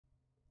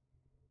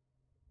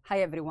Hi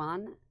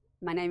everyone,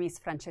 my name is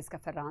Francesca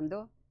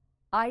Ferrando.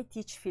 I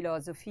teach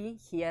philosophy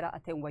here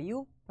at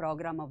NYU,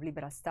 Program of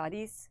Liberal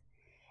Studies.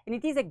 And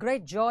it is a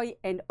great joy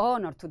and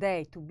honor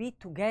today to be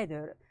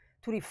together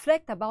to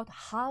reflect about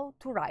how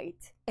to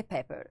write a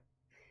paper.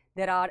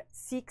 There are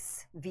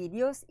 6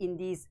 videos in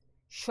this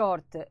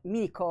short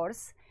mini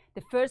course.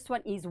 The first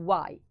one is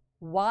why.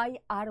 Why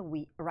are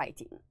we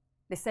writing?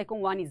 The second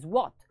one is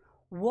what.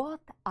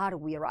 What are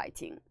we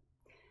writing?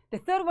 The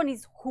third one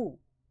is who.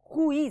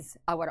 Who is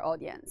our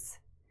audience?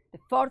 The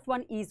fourth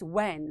one is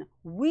when.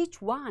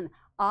 Which ones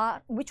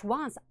are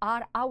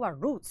our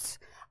roots,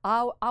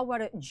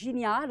 our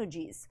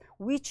genealogies,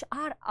 which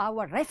are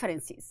our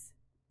references?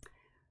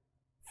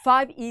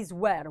 5 is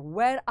where.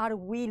 Where are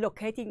we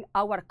locating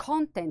our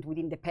content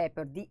within the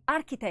paper, the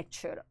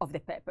architecture of the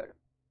paper?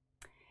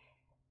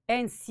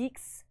 And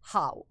 6,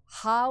 how.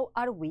 How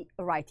are we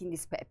writing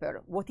this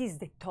paper? What is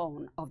the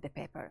tone of the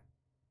paper?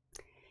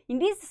 In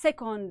this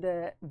second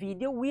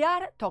video, we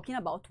are talking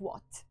about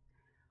what.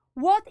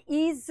 What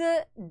is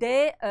the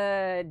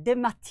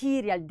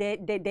material,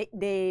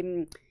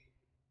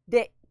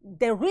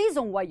 the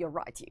reason why you're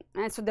writing?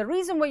 And so the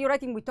reason why you're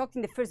writing, we talked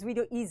in the first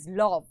video, is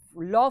love.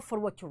 Love for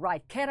what you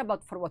write, care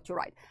about for what you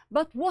write.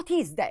 But what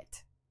is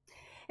that?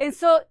 And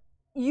so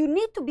you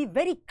need to be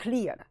very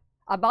clear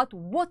about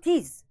what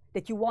is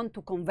that you want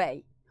to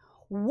convey.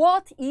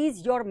 What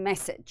is your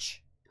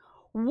message?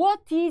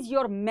 What is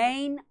your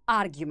main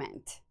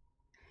argument?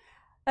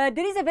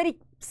 There is a very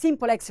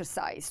simple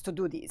exercise to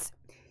do this.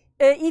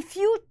 If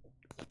you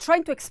try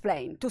to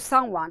explain to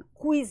someone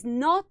who is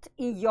not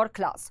in your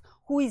class,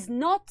 who is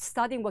not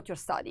studying what you're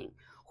studying,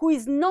 who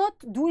is not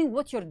doing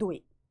what you're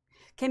doing,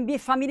 can be a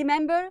family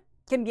member,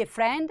 can be a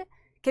friend,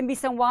 can be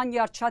someone you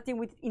are chatting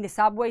with in the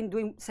subway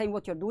and saying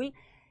what you're doing,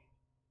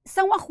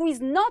 someone who is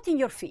not in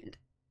your field,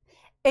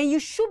 and you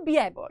should be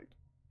able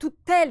to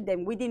tell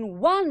them within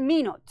 1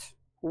 minute,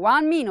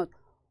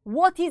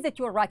 what is that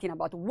you're writing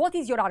about, what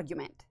is your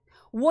argument,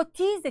 what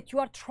is that you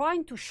are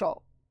trying to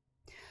show.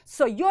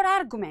 So your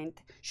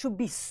argument should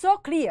be so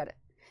clear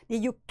that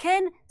you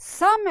can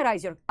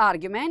summarize your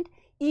argument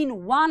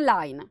in 1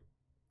 line.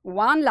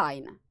 1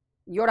 line,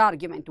 your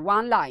argument,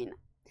 1 line.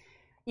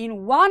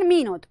 In 1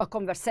 minute of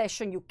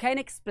conversation, you can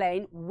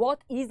explain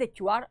what is that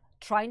you are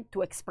trying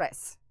to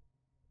express.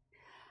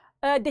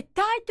 The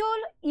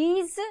title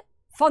is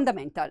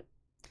fundamental.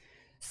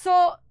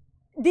 So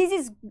this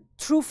is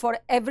true for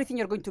everything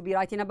you're going to be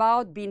writing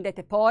about, being that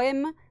a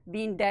poem,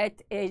 being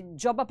that a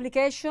job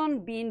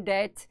application, being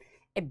that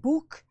a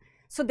book.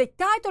 So the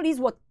title is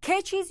what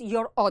catches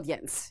your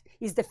audience,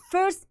 is the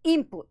first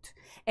input.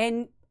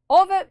 And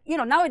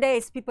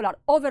nowadays people are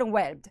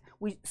overwhelmed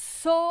with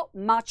so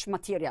much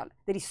material.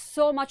 There is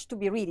so much to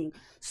be reading.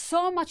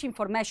 So much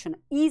information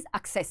is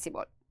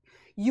accessible.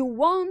 You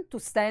want to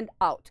stand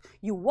out.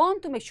 You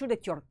want to make sure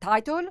that your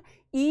title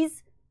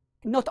is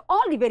not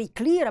only very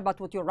clear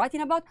about what you're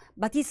writing about,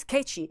 but is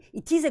catchy.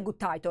 It is a good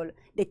title.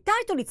 The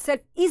title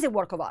itself is a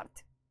work of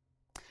art.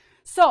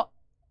 So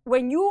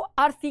when you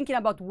are thinking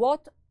about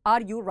what are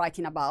you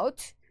writing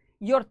about,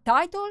 your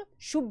title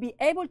should be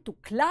able to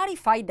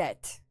clarify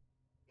that.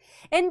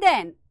 And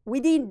then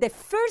within the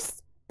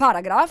first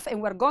paragraph,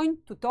 and we're going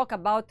to talk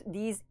about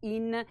this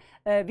in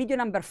video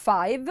number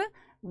 5,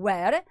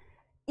 where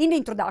in the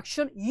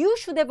introduction, you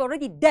should have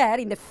already there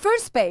in the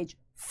first page,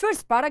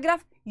 first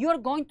paragraph, you're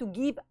going to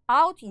give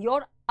out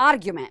your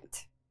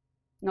argument.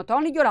 Not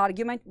only your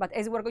argument, but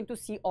as we're going to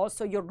see,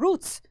 also your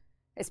roots,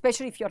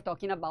 especially if you're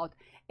talking about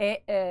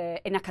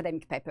an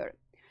academic paper.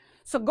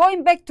 So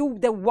going back to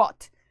the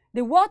what.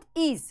 The what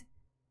is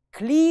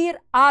clear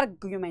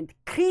argument,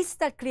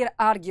 crystal clear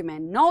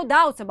argument, no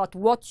doubts about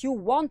what you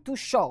want to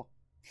show.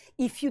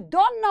 If you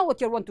don't know what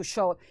you want to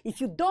show,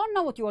 if you don't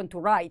know what you want to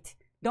write,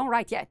 don't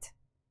write yet.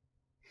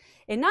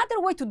 Another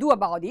way to do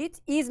about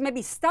it is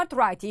maybe start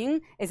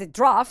writing as a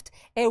draft,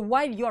 and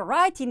while you're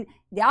writing,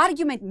 the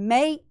argument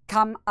may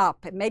come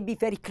up, it may be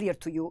very clear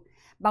to you.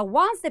 But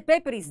once the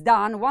paper is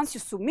done, once you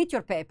submit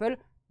your paper,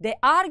 the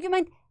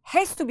argument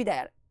has to be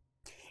there.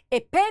 A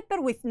paper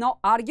with no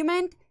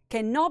argument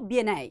cannot be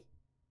an A,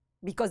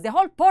 because the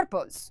whole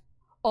purpose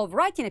of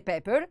writing a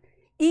paper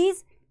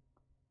is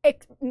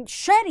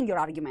sharing your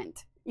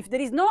argument. If there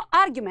is no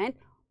argument,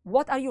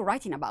 what are you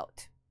writing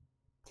about?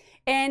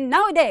 And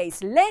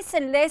nowadays, less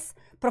and less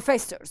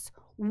professors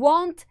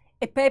want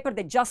a paper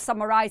that just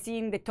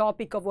summarizing the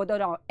topic of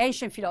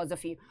ancient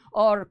philosophy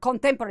or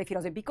contemporary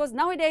philosophy, because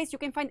nowadays you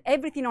can find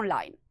everything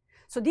online.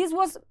 So this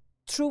was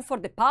true for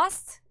the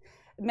past.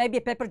 Maybe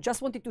a paper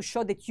just wanted to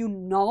show that you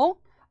know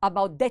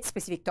about that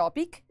specific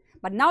topic.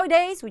 But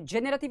nowadays, with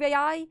generative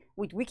AI,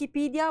 with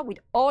Wikipedia, with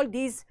all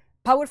these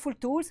powerful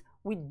tools,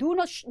 we do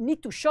not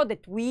need to show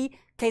that we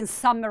can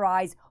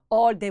summarize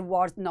all the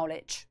world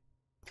knowledge.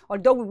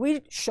 Although we will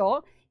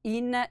show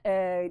in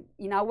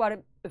our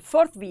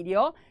 4th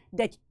video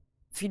that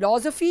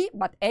philosophy,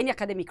 but any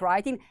academic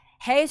writing,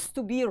 has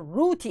to be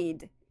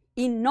rooted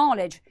in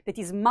knowledge that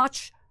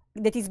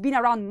is been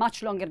around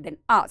much longer than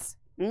us.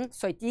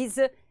 So it is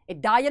a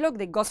dialogue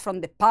that goes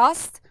from the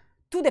past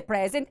to the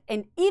present,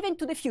 and even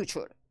to the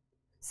future.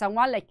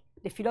 Someone like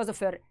the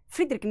philosopher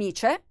Friedrich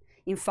Nietzsche,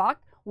 in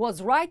fact,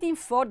 was writing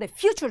for the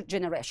future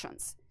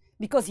generations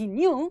because he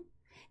knew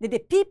that the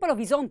people of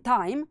his own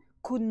time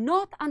could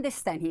not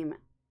understand him.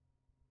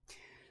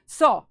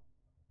 So,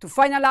 to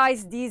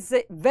finalize this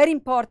very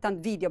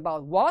important video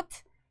about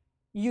what,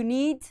 you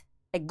need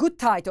a good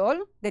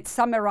title that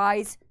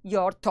summarizes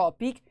your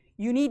topic.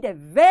 You need a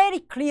very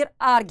clear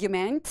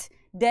argument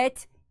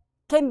that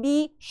can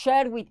be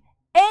shared with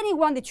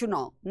anyone that you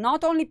know,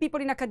 not only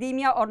people in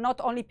academia or not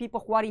only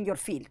people who are in your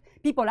field.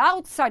 People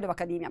outside of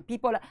academia,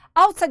 people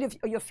outside of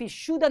your field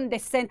should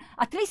understand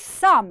at least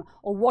some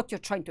of what you're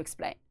trying to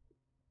explain.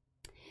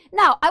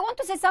 Now, I want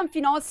to say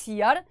something else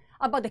here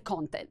about the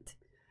content.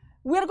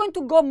 We're going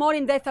to go more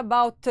in depth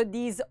about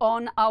this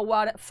on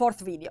our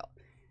fourth video.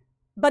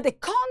 But the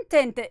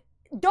content,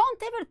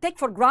 don't ever take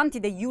for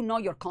granted that you know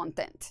your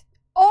content.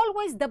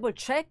 Always double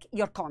check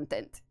your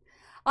content.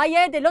 I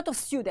had a lot of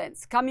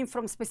students coming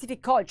from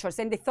specific cultures,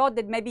 and they thought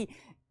that maybe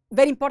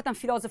very important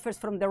philosophers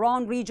from their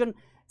own region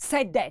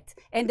said that,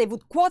 and they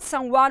would quote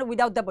someone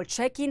without double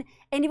checking,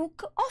 and it would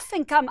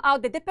often come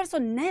out that the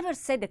person never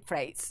said that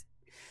phrase.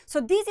 So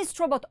this is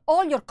true about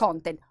all your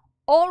content.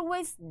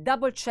 Always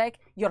double check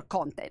your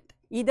content,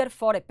 either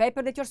for a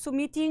paper that you're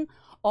submitting,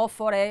 or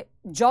for a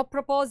job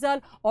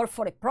proposal, or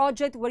for a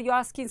project where you're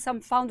asking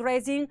some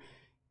fundraising.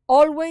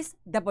 Always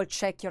double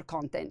check your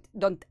content.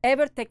 Don't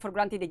ever take for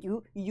granted that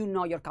you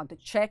know your content.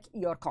 Check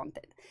your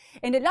content.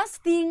 And the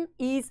last thing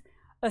is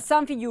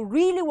something you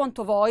really want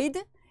to avoid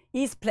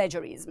is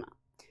plagiarism.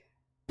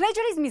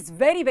 Plagiarism is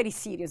very, very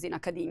serious in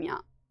academia.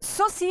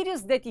 So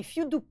serious that if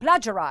you do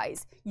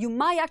plagiarize, you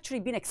might actually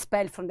be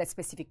expelled from that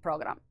specific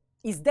program.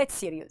 Is that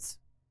serious?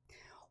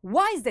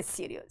 Why is that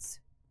serious?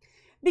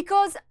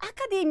 Because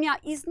academia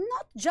is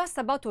not just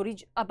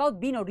about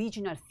being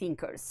original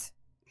thinkers.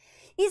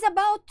 It's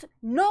about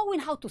knowing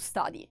how to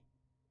study.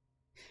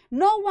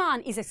 No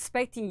one is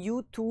expecting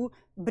you to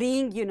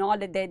bring,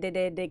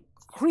 the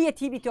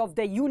creativity of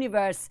the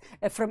universe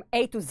from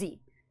A to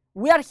Z.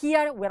 We are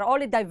here, we're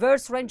all a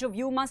diverse range of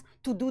humans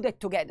to do that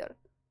together.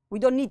 We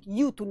don't need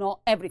you to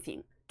know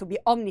everything, to be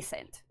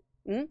omniscient.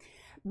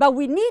 But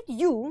we need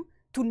you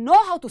to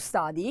know how to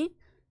study,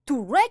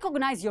 to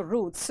recognize your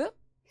roots,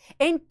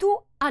 and to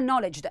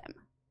acknowledge them.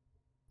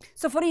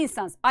 So for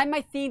instance, I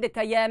might think that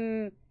I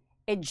am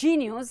a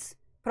genius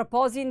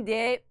proposing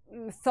the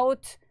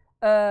thought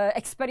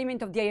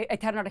experiment of the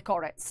eternal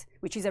recurrence,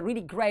 which is a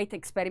really great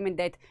experiment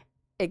that,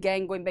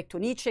 again, going back to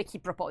Nietzsche, he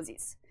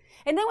proposes.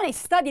 And then when I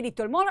studied it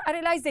a little more, I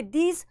realized that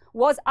this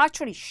was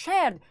actually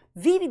shared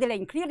vividly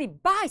and clearly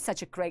by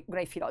such a great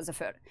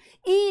philosopher.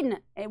 In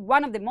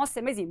one of the most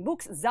amazing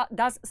books,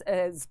 Thus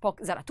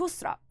Spoke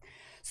Zarathustra.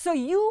 So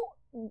even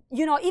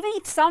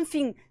if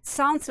something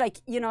sounds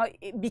like,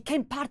 it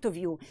became part of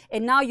you,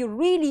 and now you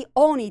really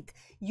own it,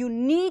 you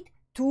need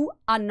to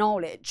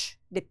acknowledge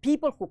the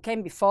people who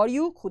came before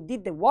you, who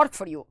did the work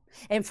for you.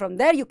 And from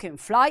there, you can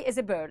fly as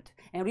a bird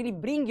and really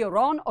bring your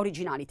own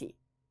originality.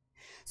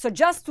 So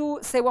just to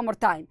say one more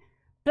time,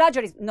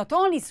 plagiarism not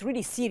only is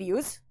really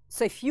serious,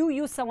 so if you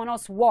use someone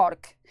else's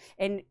work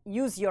and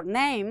use your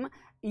name,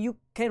 you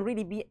can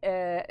really be,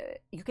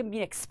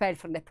 expelled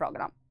from the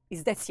program.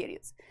 It's that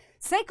serious.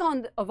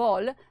 Second of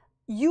all,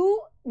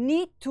 you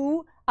need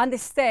to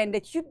understand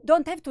that you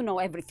don't have to know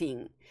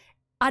everything.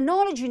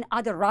 Acknowledging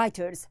other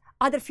writers,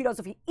 other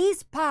philosophy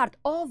is part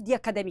of the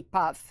academic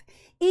path,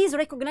 is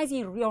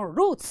recognizing your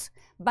roots.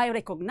 By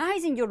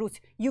recognizing your roots,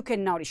 you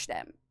can nourish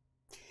them.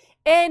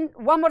 And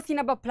one more thing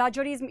about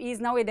plagiarism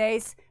is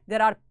nowadays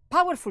there are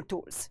powerful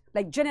tools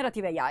like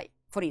generative AI,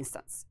 for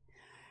instance.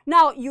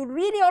 Now, you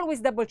really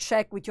always double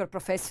check with your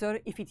professor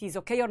if it is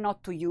okay or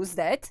not to use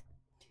that.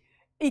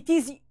 It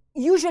is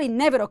usually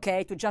never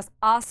okay to just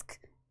ask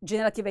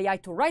generative AI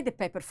to write the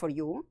paper for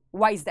you.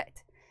 Why is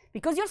that?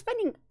 Because you're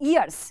spending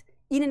years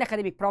in an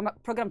academic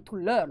program to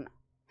learn.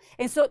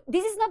 And so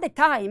this is not the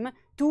time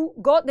to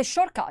go the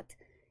shortcut.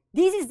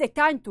 This is the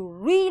time to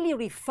really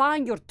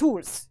refine your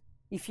tools.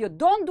 If you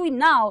don't do it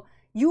now,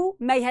 you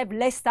may have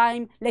less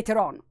time later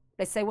on.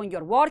 Let's say when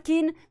you're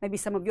working, maybe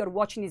some of you are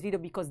watching this video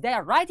because they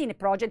are writing a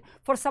project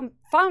for some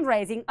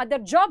fundraising at their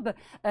job,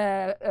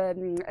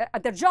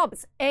 at their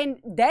jobs, and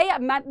they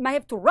might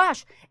have to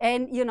rush,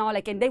 and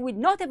and they will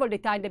not have all the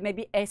time that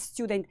maybe a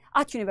student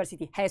at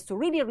university has to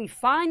really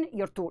refine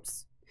your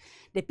tools.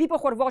 The people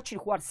who are watching,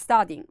 who are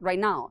studying right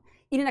now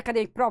in an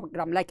academic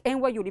program like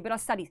NYU Liberal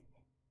Studies,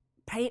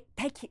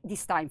 take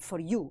this time for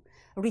you.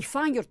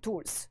 Refine your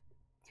tools.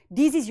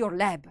 This is your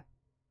lab.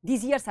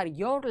 These years are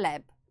your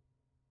lab.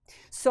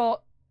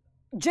 So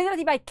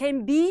generative AI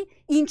can be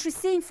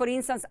interesting. For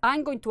instance,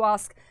 I'm going to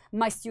ask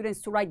my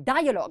students to write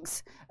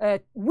dialogues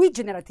with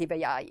generative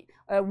AI.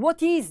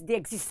 What is the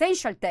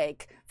existential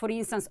take, for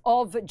instance,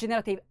 of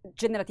generative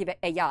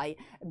AI?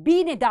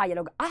 Be in a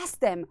dialogue, ask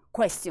them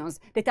questions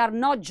that are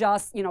not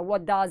just,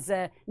 what does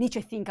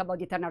Nietzsche think about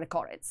the eternal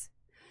recurrence?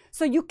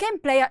 So you can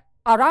play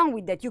around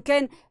with that. You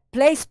can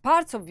place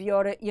parts of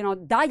your,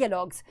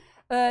 dialogues,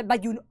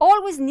 but you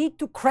always need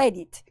to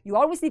credit. You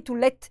always need to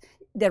let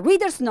the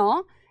readers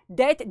know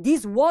that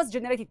this was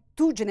generated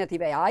to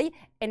generative AI.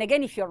 And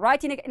again, if you're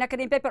writing an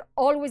academic paper,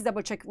 always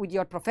double check with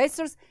your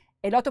professors.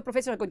 A lot of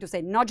professors are going to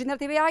say not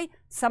generative AI.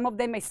 Some of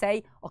them may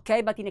say,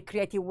 okay, but in a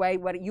creative way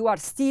where you are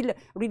still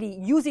really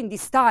using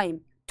this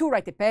time to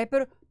write a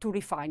paper to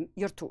refine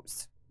your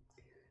tools.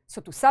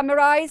 So to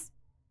summarize,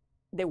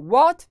 the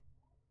what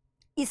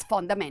is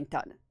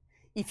fundamental.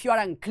 If you are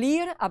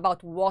unclear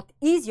about what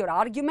is your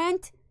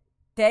argument,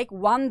 take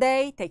 1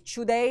 day, take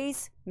 2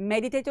 days,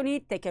 meditate on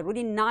it, take a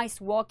really nice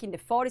walk in the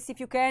forest if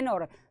you can,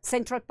 or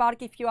Central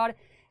Park if you are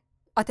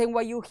at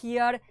NYU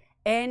here,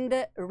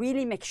 and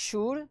really make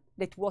sure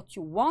that what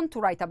you want to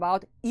write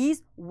about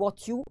is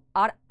what you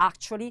are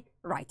actually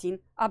writing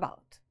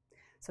about.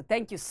 So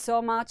thank you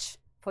so much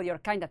for your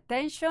kind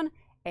attention.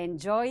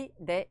 Enjoy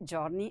the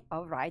journey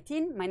of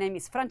writing. My name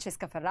is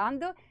Francesca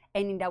Ferrando,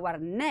 and in our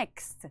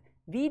next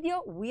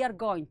video, we are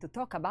going to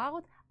talk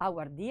about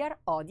our dear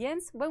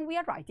audience when we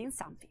are writing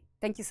something.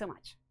 Thank you so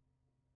much.